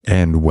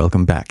And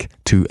welcome back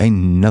to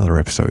another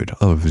episode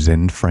of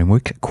Zend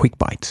Framework Quick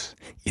Bites.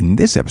 In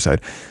this episode,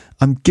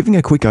 I'm giving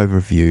a quick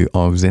overview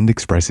of Zend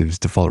Expressive's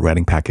default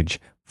routing package,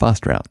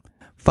 FastRoute.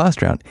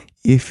 FastRoute,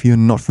 if you're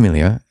not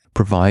familiar,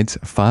 provides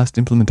a fast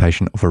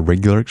implementation of a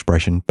regular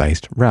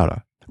expression-based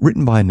router.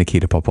 Written by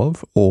Nikita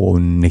Popov,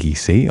 or Nikki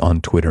C on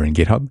Twitter and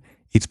GitHub,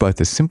 it's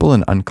both a simple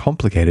and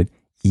uncomplicated,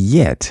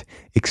 yet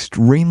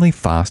extremely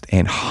fast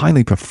and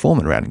highly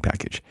performant routing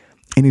package.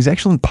 In his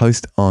excellent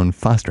post on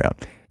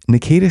FastRoute,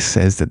 Nikita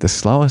says that the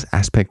slowest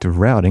aspect of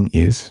routing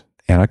is,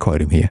 and I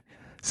quote him here,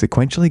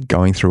 sequentially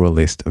going through a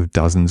list of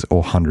dozens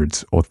or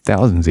hundreds or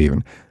thousands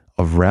even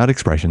of route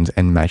expressions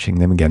and matching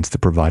them against the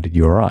provided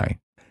URI.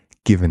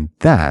 Given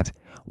that,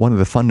 one of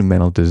the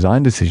fundamental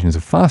design decisions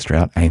of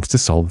FastRoute aims to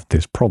solve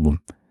this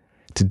problem.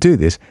 To do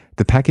this,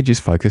 the package is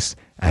focused,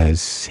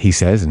 as he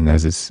says, and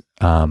as is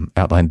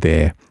outlined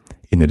there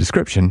in the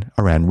description,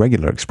 around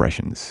regular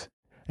expressions.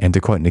 And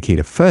to quote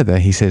Nikita further,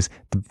 he says,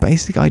 the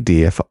basic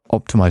idea for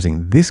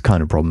optimizing this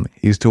kind of problem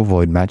is to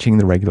avoid matching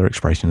the regular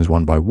expressions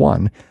one by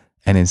one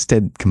and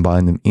instead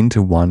combine them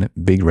into one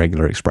big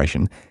regular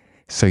expression.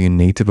 So you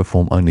need to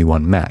perform only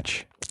one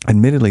match.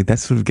 Admittedly,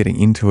 that's sort of getting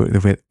into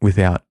it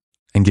without,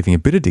 and giving a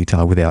bit of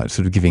detail without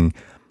sort of giving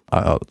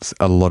a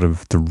lot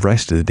of the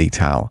rest of the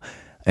detail.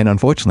 And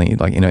unfortunately,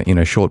 like in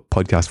a short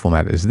podcast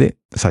format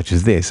such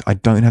as this, I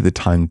don't have the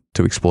time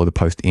to explore the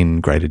post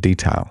in greater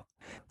detail.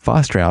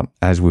 FastRoute,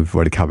 as we've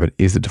already covered,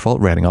 is the default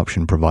routing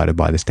option provided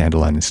by the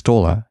standalone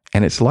installer,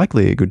 and it's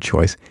likely a good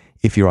choice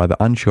if you're either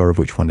unsure of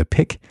which one to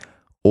pick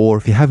or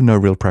if you have no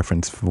real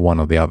preference for one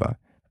or the other.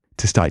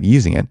 To start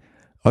using it,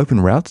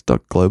 open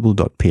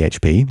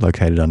routes.global.php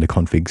located under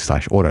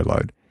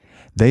config/autoload.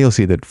 There you'll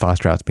see that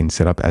FastRoute's been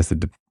set up as a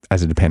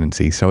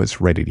dependency, so it's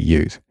ready to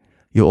use.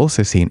 You'll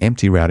also see an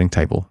empty routing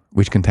table,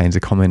 which contains a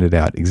commented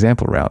out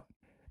example route.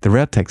 The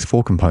route takes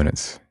 4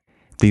 components.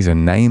 These are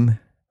name,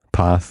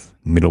 path,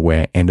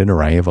 middleware, and an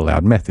array of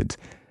allowed methods.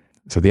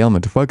 So the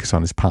element to focus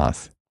on is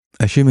path.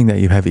 Assuming that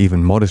you have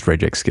even modest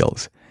regex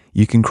skills,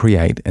 you can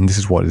create, and this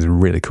is what is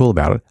really cool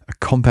about it, a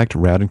compact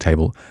routing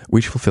table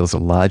which fulfills a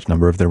large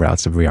number of the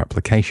routes of your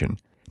application.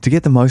 To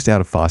get the most out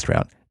of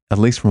FastRoute, at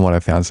least from what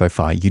I've found so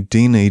far, you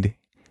do need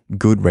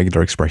good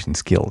regular expression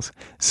skills.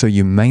 So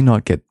you may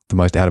not get the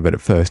most out of it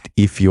at first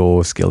if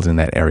your skills in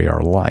that area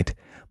are light.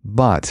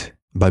 But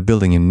by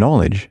building in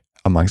knowledge,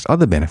 amongst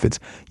other benefits,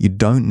 you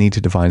don't need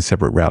to define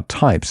separate route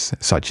types,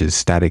 such as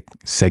static,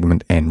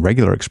 segment, and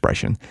regular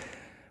expression,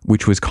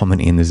 which was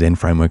common in the Zend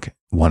Framework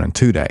 1 and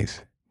 2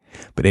 days.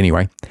 But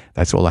anyway,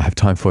 that's all I have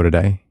time for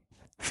today.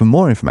 For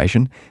more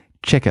information,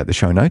 check out the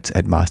show notes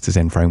at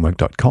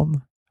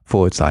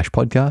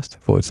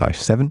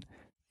masterzendframework.com/podcast/7,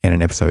 and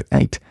in episode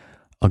 8,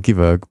 I'll give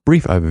a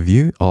brief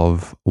overview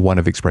of one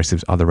of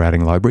Expressive's other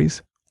routing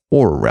libraries,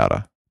 Aura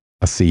Router.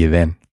 I'll see you then.